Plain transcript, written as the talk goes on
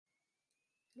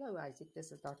Hello, Isaac.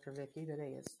 This is Dr. Vicki.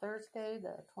 Today is Thursday,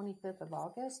 the 25th of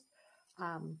August.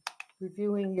 I'm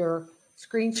reviewing your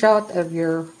screenshot of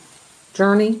your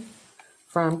journey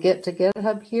from Get to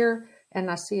GitHub here, and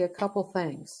I see a couple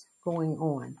things going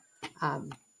on.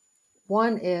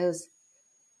 One is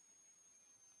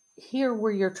here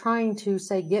where you're trying to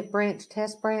say get branch,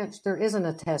 test branch. There isn't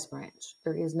a test branch.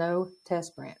 There is no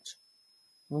test branch.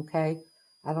 Okay?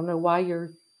 I don't know why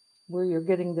where you're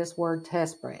getting this word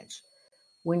test branch.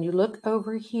 When you look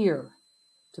over here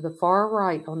to the far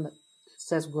right it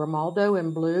says Grimaldo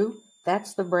in blue,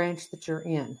 that's the branch that you're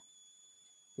in.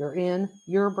 You're in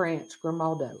your branch,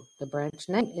 Grimaldo. The branch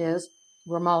name is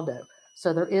Grimaldo.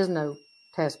 So there is no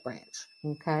test branch,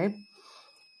 okay?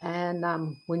 And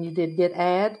when you did get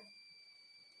add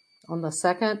on the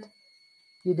second,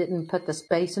 you didn't put the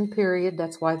space and period.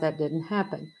 That's why that didn't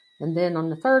happen. And then on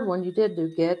the third one, you did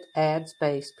do get add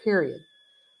space period.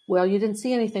 Well, you didn't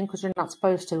see anything because you're not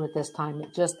supposed to at this time.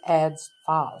 It just adds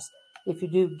files. If you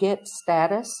do get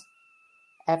status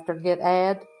after get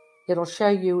add, it'll show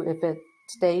you if it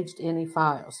staged any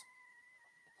files.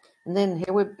 And then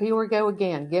here we go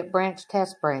again. Get branch,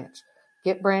 test branch.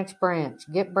 Get branch, branch.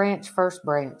 Get branch, first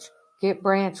branch. Get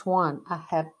branch 1. I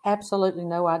have absolutely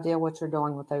no idea what you're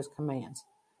doing with those commands.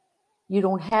 You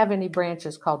don't have any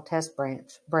branches called test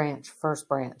branch, branch, first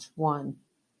branch, 1.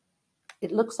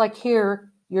 It looks like here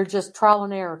you're just trial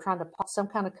and error trying to pop some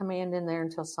kind of command in there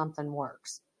until something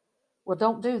works. Well,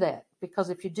 don't do that, because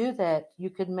if you do that, you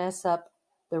could mess up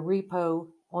the repo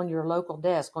on your local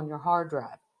desk, on your hard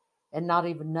drive, and not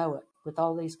even know it with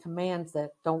all these commands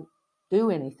that don't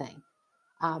do anything.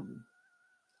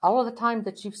 All of the time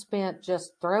that you've spent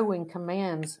just throwing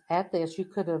commands at this, you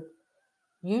could have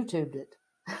YouTubed it,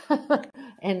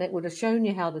 and it would have shown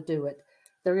you how to do it.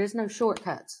 There is no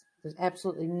shortcuts. There's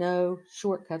absolutely no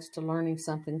shortcuts to learning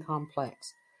something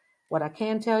complex. What I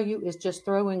can tell you is just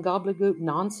throw in gobbledygook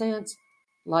nonsense,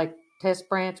 like test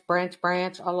branch, branch,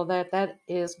 branch, all of that. That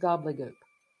is gobbledygook.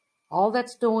 All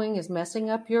that's doing is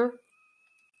messing up your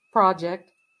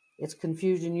project. It's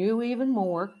confusing you even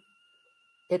more.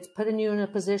 It's putting you in a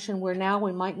position where now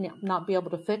we might not be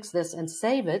able to fix this and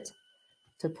save it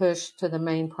to push to the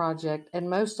main project. And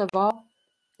most of all,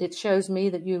 it shows me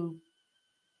that you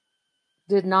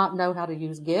did not know how to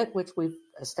use Git, which we've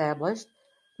established.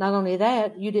 Not only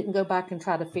that, you didn't go back and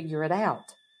try to figure it out.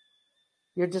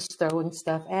 You're just throwing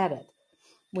stuff at it.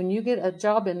 When you get a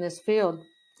job in this field,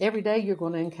 every day you're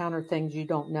going to encounter things you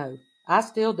don't know. I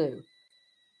still do.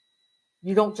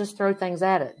 You don't just throw things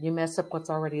at it. You mess up what's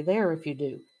already there if you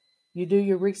do. You do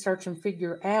your research and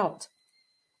figure out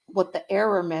what the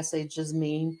error messages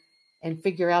mean and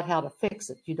figure out how to fix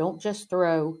it. You don't just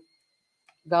throw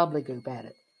gobbledygook at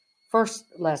it.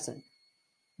 First lesson,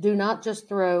 do not just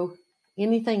throw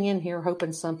anything in here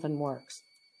hoping something works.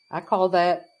 I call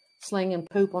that slinging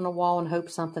poop on a wall and hope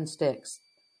something sticks.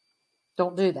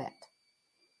 Don't do that.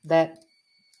 That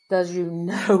does you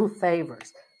no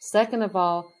favors. Second of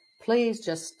all, please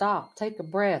just stop. Take a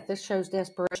breath. This shows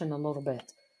desperation a little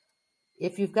bit.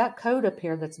 If you've got code up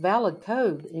here that's valid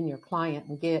code in your client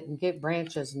and get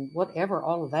branches and whatever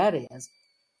all of that is,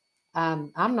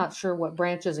 I'm not sure what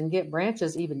branches and get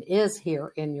branches even is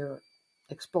here in your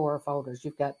Explorer folders.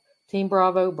 You've got Team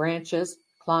Bravo, branches,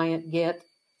 client, get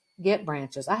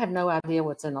branches. I have no idea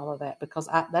what's in all of that because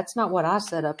that's not what I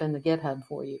set up in the GitHub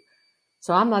for you.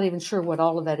 So I'm not even sure what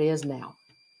all of that is now.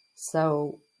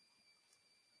 So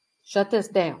shut this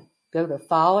down. Go to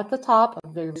File at the top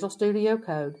of the Visual Studio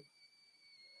Code.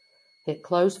 Hit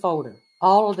Close Folder.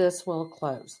 All of this will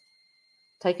close.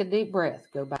 Take a deep breath.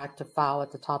 Go back to File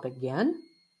at the top again.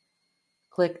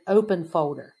 Click Open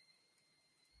Folder.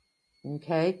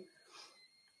 Okay.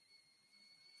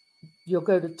 You'll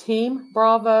go to Team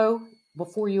Bravo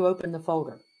before you open the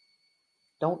folder.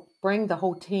 Don't bring the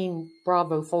whole Team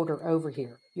Bravo folder over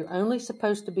here. You're only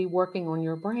supposed to be working on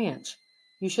your branch.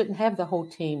 You shouldn't have the whole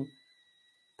team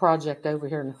project over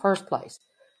here in the first place.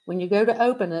 When you go to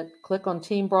open it, click on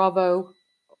Team Bravo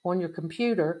on your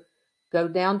computer. Go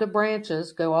down to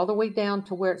branches, go all the way down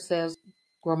to where it says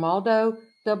Grimaldo,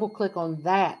 double click on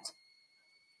that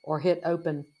or hit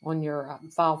open on your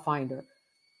file finder.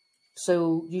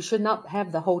 So you should not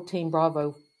have the whole Team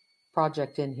Bravo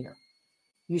project in here.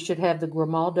 You should have the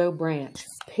Grimaldo branch,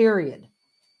 period,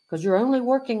 because you're only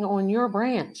working on your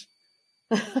branch.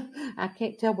 I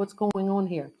can't tell what's going on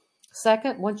here.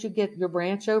 Second, once you get your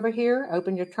branch over here,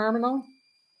 open your terminal,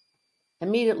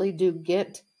 immediately do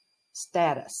get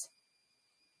status.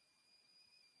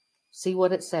 See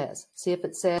what it says. See if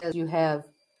it says you have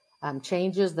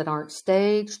changes that aren't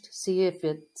staged. See if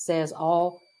it says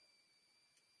all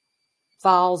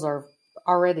files are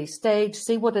already staged.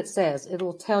 See what it says.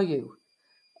 It'll tell you.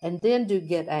 And then do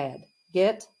get add.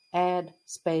 Get add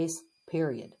space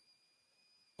period.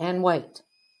 And wait.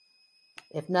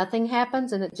 If nothing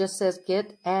happens and it just says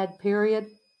get add period,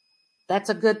 that's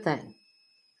a good thing.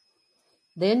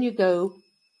 Then you go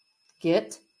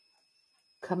get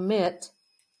commit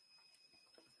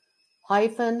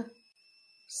hyphen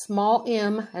small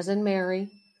m as in Mary,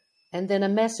 and then a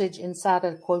message inside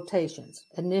of quotations.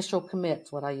 Initial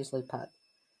commit's what I usually put.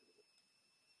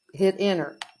 Hit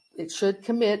enter. It should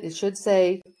commit. It should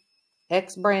say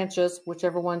X branches,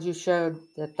 whichever ones you showed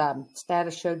that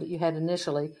status showed that you had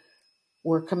initially,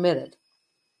 were committed.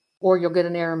 Or you'll get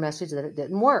an error message that it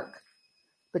didn't work.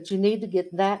 But you need to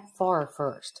get that far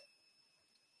first.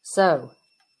 So,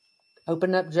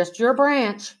 open up just your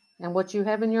branch and what you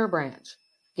have in your branch.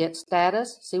 Get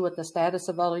status. See what the status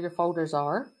of all of your folders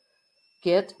are.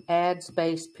 Get add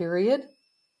space period.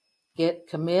 Get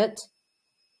commit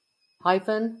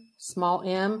hyphen small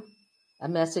m, a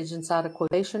message inside of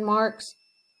quotation marks.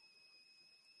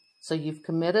 So you've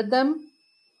committed them.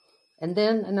 And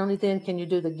then, and only then, can you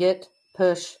do the get,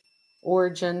 push,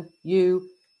 origin,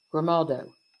 Grimaldo.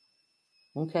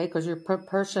 Okay, because you're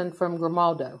person from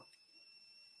Grimaldo.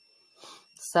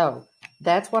 So,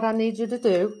 that's what I need you to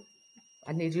do.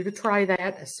 I need you to try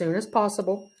that as soon as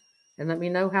possible. And let me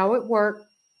know how it worked.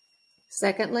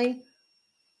 Secondly,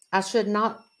 I should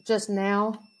not just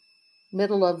now,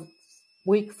 middle of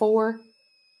week 4,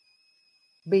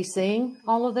 be seeing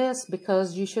all of this,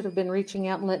 because you should have been reaching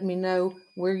out and letting me know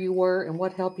where you were and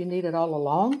what help you needed all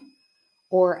along,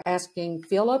 or asking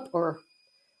Philip or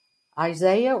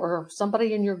Isaiah or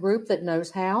somebody in your group that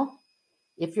knows how.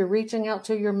 If you're reaching out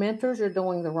to your mentors, you're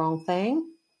doing the wrong thing.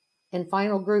 In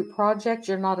final group projects,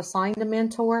 you're not assigned a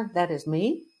mentor. That is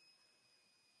me.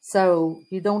 So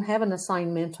you don't have an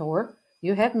assigned mentor.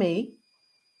 You have me.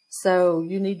 So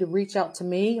you need to reach out to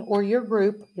me or your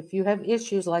group if you have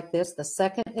issues like this. The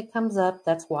second it comes up,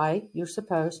 that's why you're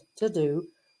supposed to do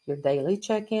your daily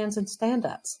check-ins and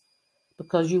stand-ups,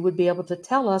 because you would be able to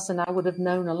tell us, and I would have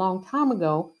known a long time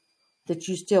ago that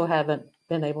you still haven't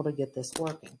been able to get this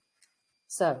working.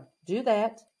 So do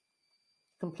that.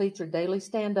 Complete your daily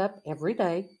stand-up every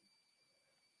day.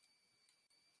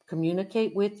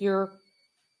 Communicate with your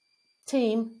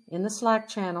team in the Slack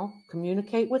channel.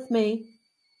 Communicate with me.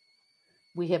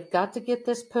 We have got to get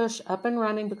this push up and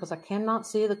running because I cannot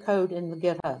see the code in the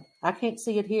GitHub. I can't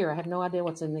see it here. I have no idea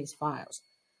what's in these files.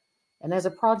 And as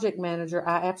a project manager,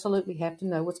 I absolutely have to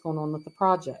know what's going on with the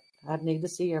project. I need to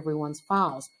see everyone's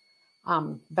files.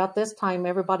 About this time,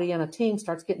 everybody in a team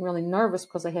starts getting really nervous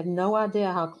because they have no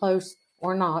idea how close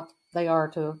or not they are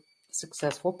to a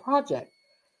successful project.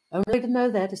 Only to know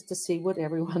that is to see what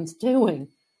everyone's doing.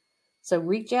 So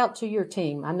reach out to your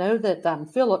team. I know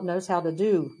that Philip knows how to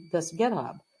do this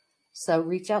GitHub. So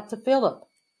reach out to Philip.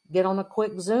 Get on a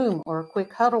quick Zoom or a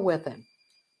quick huddle with him.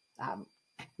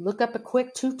 Look up a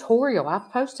quick tutorial.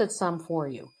 I've posted some for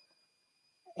you.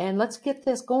 And let's get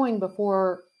this going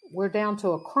before we're down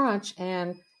to a crunch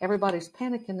and everybody's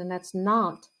panicking, and that's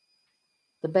not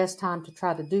the best time to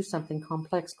try to do something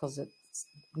complex because it's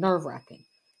nerve-wracking.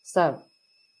 So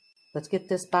let's get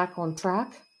this back on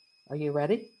track. Are you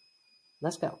ready?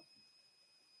 Let's go.